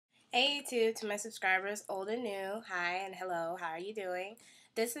Hey YouTube to my subscribers, old and new. Hi and hello, how are you doing?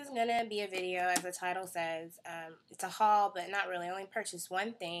 This is going to be a video, as the title says. It's a haul, but not really. I only purchased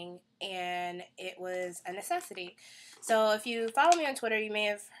one thing, and it was a necessity. So if you follow me on Twitter, you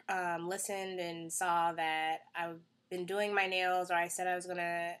may have listened and saw that I've been doing my nails, or I said I was going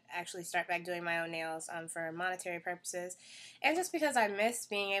to actually start back doing my own nails for monetary purposes, and just because I miss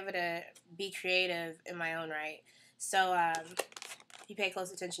being able to be creative in my own right. So, if you pay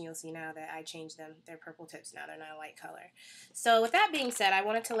close attention, you'll see now that I changed them. They're purple tips now. They're not a light color. So with that being said, I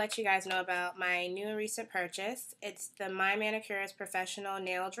wanted to let you guys know about my new and recent purchase. It's the My Manicurist Professional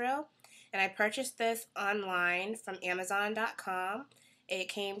Nail Drill. And I purchased this online from Amazon.com. It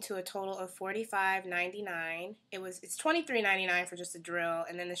came to a total of $45.99. It's $23.99 for just a drill,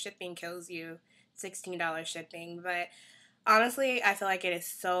 and then the shipping kills you, $16 shipping. But honestly, I feel like it is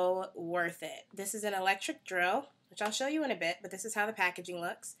so worth it. This is an electric drill, which I'll show you in a bit, but this is how the packaging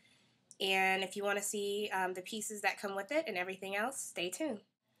looks. And if you want to see the pieces that come with it and everything else, stay tuned.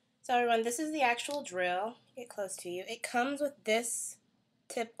 So everyone, this is the actual drill. Get close to you. It comes with this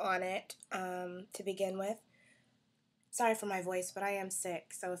tip on it to begin with. Sorry for my voice, but I am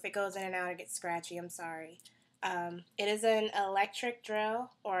sick, so if it goes in and out, it gets scratchy. I'm sorry. It is an electric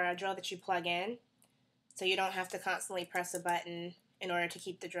drill, or a drill that you plug in, so you don't have to constantly press a button in order to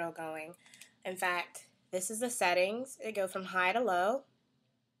keep the drill going. In fact, this is the settings. They go from high to low,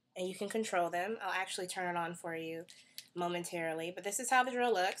 and you can control them. I'll actually turn it on for you momentarily, but this is how the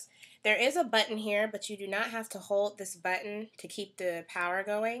drill looks. There is a button here, but you do not have to hold this button to keep the power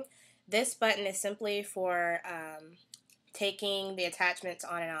going. This button is simply for taking the attachments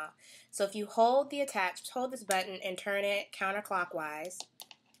on and off. So if you hold this button and turn it counterclockwise,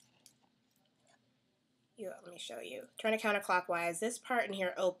 let me show you. Turn it counterclockwise. This part in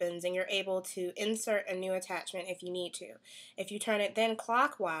here opens and you're able to insert a new attachment if you need to. If you turn it then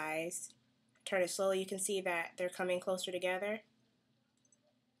clockwise, turn it slowly, you can see that they're coming closer together.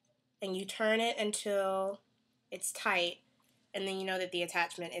 And you turn it until it's tight, and then you know that the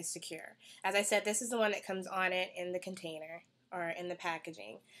attachment is secure. As I said, this is the one that comes on it in the container or in the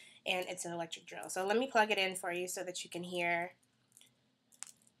packaging, and it's an electric drill. So let me plug it in for you so that you can hear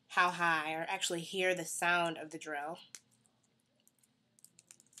how high, or actually hear the sound of the drill.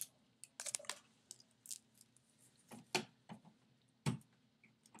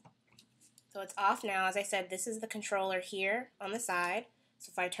 So it's off now. As I said, this is the controller here on the side.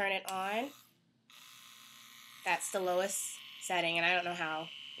 So if I turn it on, that's the lowest setting, and I don't know how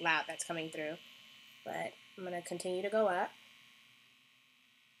loud that's coming through, but I'm going to continue to go up.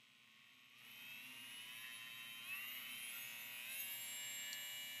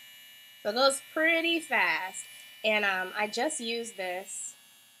 So it goes pretty fast, and I just used this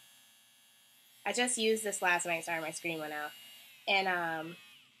last night. Sorry, my screen went out, and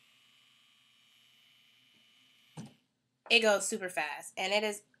it goes super fast, and it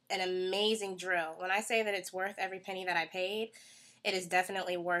is an amazing drill. When I say that it's worth every penny that I paid, it is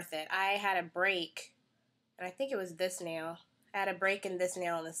definitely worth it. I had a break, and I think it was this nail. I had a break in this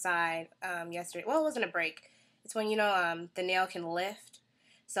nail on the side yesterday. Well, it wasn't a break. It's when, the nail can lift.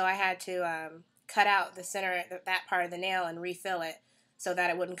 So I had to cut out the center, that part of the nail, and refill it so that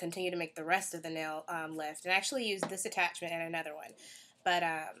it wouldn't continue to make the rest of the nail lift. And I actually used this attachment and another one. But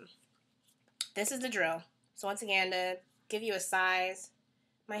this is the drill. So once again, to give you a size,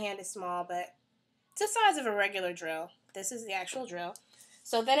 my hand is small, but it's the size of a regular drill. This is the actual drill.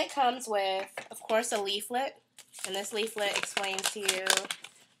 So then it comes with, of course, a leaflet. And this leaflet explains to you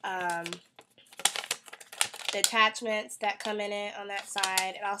the attachments that come in it on that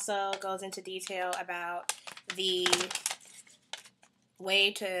side. It also goes into detail about the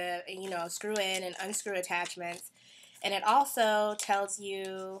way to, screw in and unscrew attachments. And it also tells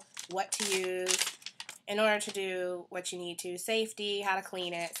you what to use in order to do what you need to. Safety, how to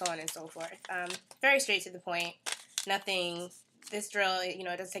clean it, so on and so forth. Very straight to the point. This drill, it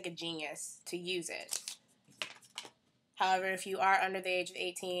doesn't take a genius to use it. However, if you are under the age of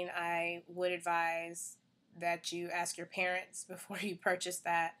 18, I would advise that you ask your parents before you purchase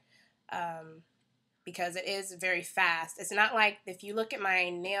that, because it is very fast. It's not like, if you look at my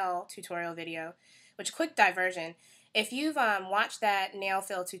nail tutorial video, which, quick diversion, if you've watched that nail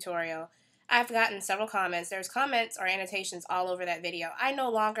fill tutorial, I've gotten several comments. There's comments or annotations all over that video. I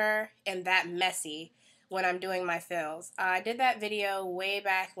no longer am that messy when I'm doing my fills. I did that video way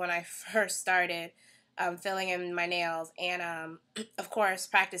back when I first started filling in my nails, and of course,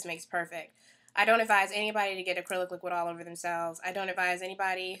 practice makes perfect. I don't advise anybody to get acrylic liquid all over themselves. I don't advise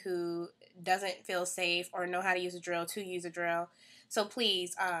anybody who doesn't feel safe or know how to use a drill to use a drill. So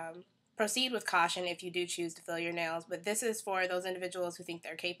please, proceed with caution if you do choose to fill your nails, but this is for those individuals who think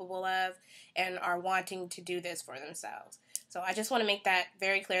they're capable of and are wanting to do this for themselves. So I just want to make that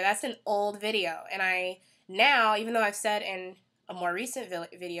very clear. That's an old video, and I now, even though I've said in a more recent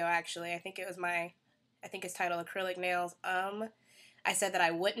video, actually, I think it's titled Acrylic Nails, I said that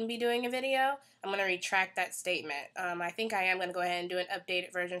I wouldn't be doing a video. I'm going to retract that statement. I think I am going to go ahead and do an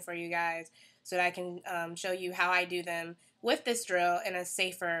updated version for you guys so that I can show you how I do them with this drill in a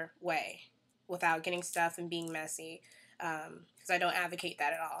safer way without getting stuff and being messy, because I don't advocate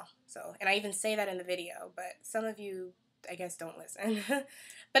that at all. So, and I even say that in the video, but some of you, I guess, don't listen.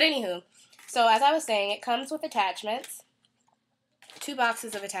 But anywho, so as I was saying, it comes with attachments, 2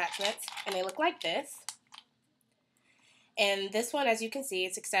 boxes of attachments, and they look like this. And this one, as you can see,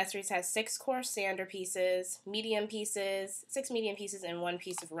 its accessories has 6 coarse sander pieces, 6 medium pieces, and 1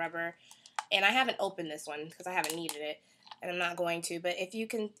 piece of rubber. And I haven't opened this one because I haven't needed it, and I'm not going to. But if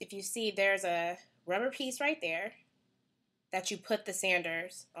you see, there's a rubber piece right there that you put the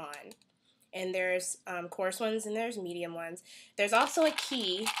sanders on. And there's coarse ones and there's medium ones. There's also a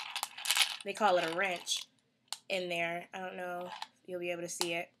key, they call it a wrench, in there. I don't know if you'll be able to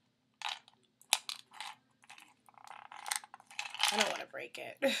see it. I don't want to break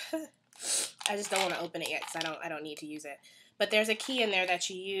it. I just don't want to open it yet because I don't need to use it. But there's a key in there that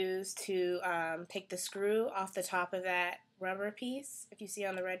you use to take the screw off the top of that rubber piece. If you see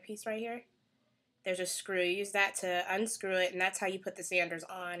on the red piece right here, there's a screw. You use that to unscrew it, and that's how you put the sanders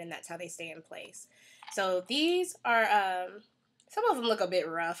on, and that's how they stay in place. So these are, some of them look a bit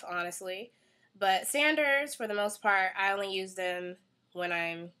rough, honestly. But sanders, for the most part, I only use them when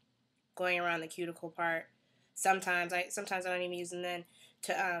I'm going around the cuticle part. Sometimes I don't even use them then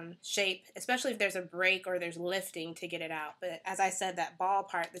to shape, especially if there's a break or there's lifting to get it out. But as I said, that ball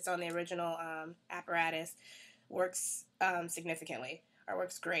part that's on the original apparatus works significantly, or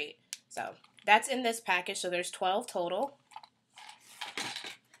works great. So that's in this package. So there's 12 total.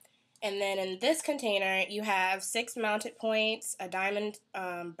 And then in this container, you have 6 mounted points, a diamond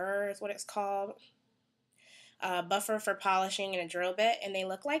burr is what it's called, a buffer for polishing, and a drill bit. And they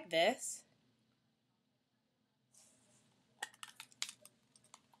look like this.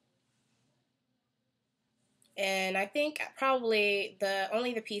 And I think probably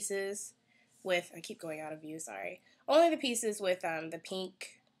only the pieces with, I keep going out of view, sorry. Only the pieces with the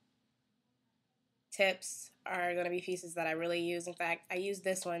pink tips are going to be pieces that I really use. In fact, I used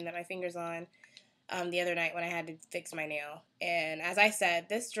this one that my finger's on the other night when I had to fix my nail. And as I said,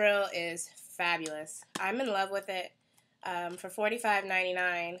 this drill is fabulous. I'm in love with it. For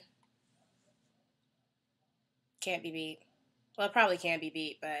 $45.99, can't be beat. Well, it probably can be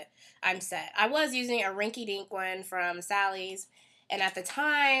beat, but I'm set. I was using a rinky-dink one from Sally's, and at the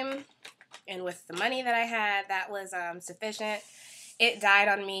time, and with the money that I had, that was sufficient. It died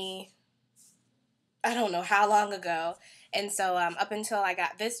on me, I don't know how long ago, and so up until I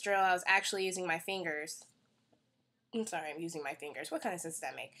got this drill, I was actually using my fingers. I'm sorry, I'm using my fingers. What kind of sense does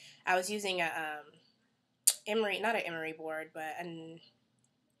that make? I was using a emery, not an emery board, but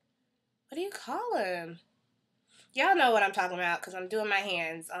what do you call them? Y'all know what I'm talking about because I'm doing my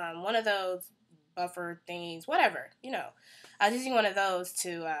hands. One of those buffer thingies, whatever, you know. I was using one of those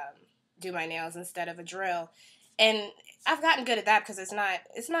to do my nails instead of a drill. And I've gotten good at that because it's not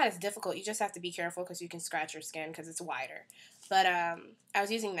as difficult. You just have to be careful because you can scratch your skin because it's wider. But I was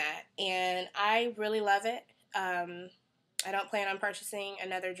using that, and I really love it. I don't plan on purchasing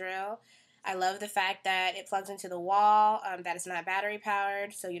another drill. I love the fact that it plugs into the wall, that it's not battery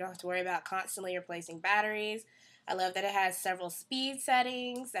powered, so you don't have to worry about constantly replacing batteries. I love that it has several speed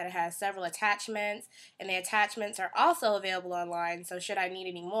settings, that it has several attachments, and the attachments are also available online, so should I need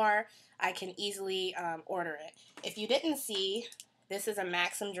any more, I can easily order it. If you didn't see, this is a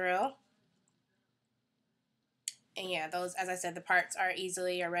Maxim drill. And yeah, those, as I said, the parts are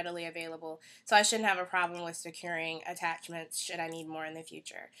easily or readily available, so I shouldn't have a problem with securing attachments should I need more in the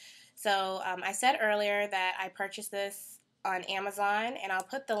future. So I said earlier that I purchased this on Amazon, and I'll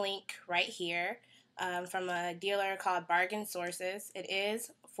put the link right here. From a dealer called Bargain Sources. It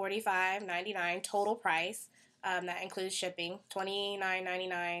is $45.99 total price. That includes shipping,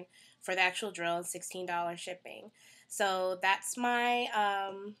 $29.99 for the actual drill, and $16 shipping. So that's my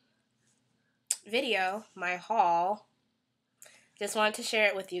video, my haul. Just wanted to share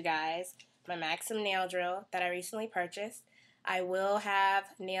it with you guys. My Maxim nail drill that I recently purchased. I will have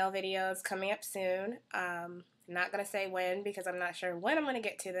nail videos coming up soon. Not going to say when because I'm not sure when I'm going to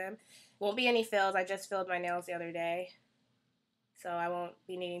get to them. Won't be any fills. I just filled my nails the other day, so I won't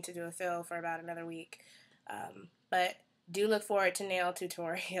be needing to do a fill for about another week. But do look forward to nail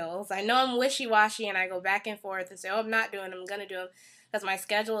tutorials. I know I'm wishy-washy and I go back and forth and say, oh, I'm not doing them, I'm going to do them. because my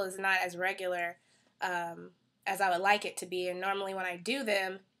schedule is not as regular as I would like it to be. And normally when I do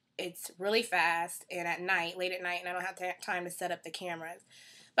them, it's really fast and at night, late at night, and I don't have time to set up the cameras.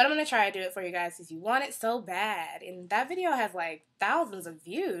 But I'm going to try to do it for you guys because you want it so bad. And that video has like thousands of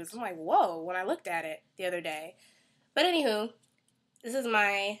views. I'm like, whoa, when I looked at it the other day. But anywho, this is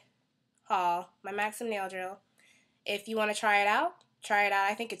my haul, my Maxim nail drill. If you want to try it out, try it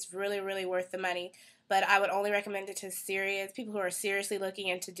out. I think it's really, really worth the money. But I would only recommend it to people who are seriously looking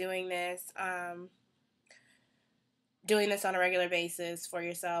into doing this on a regular basis for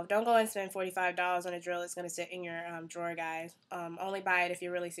yourself. Don't go and spend $45 on a drill that's going to sit in your drawer, guys. Only buy it if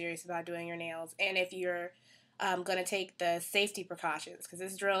you're really serious about doing your nails and if you're going to take the safety precautions, because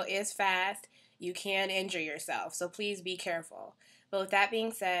this drill is fast. You can injure yourself, so please be careful. But with that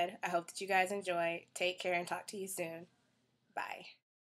being said, I hope that you guys enjoy. Take care and talk to you soon. Bye.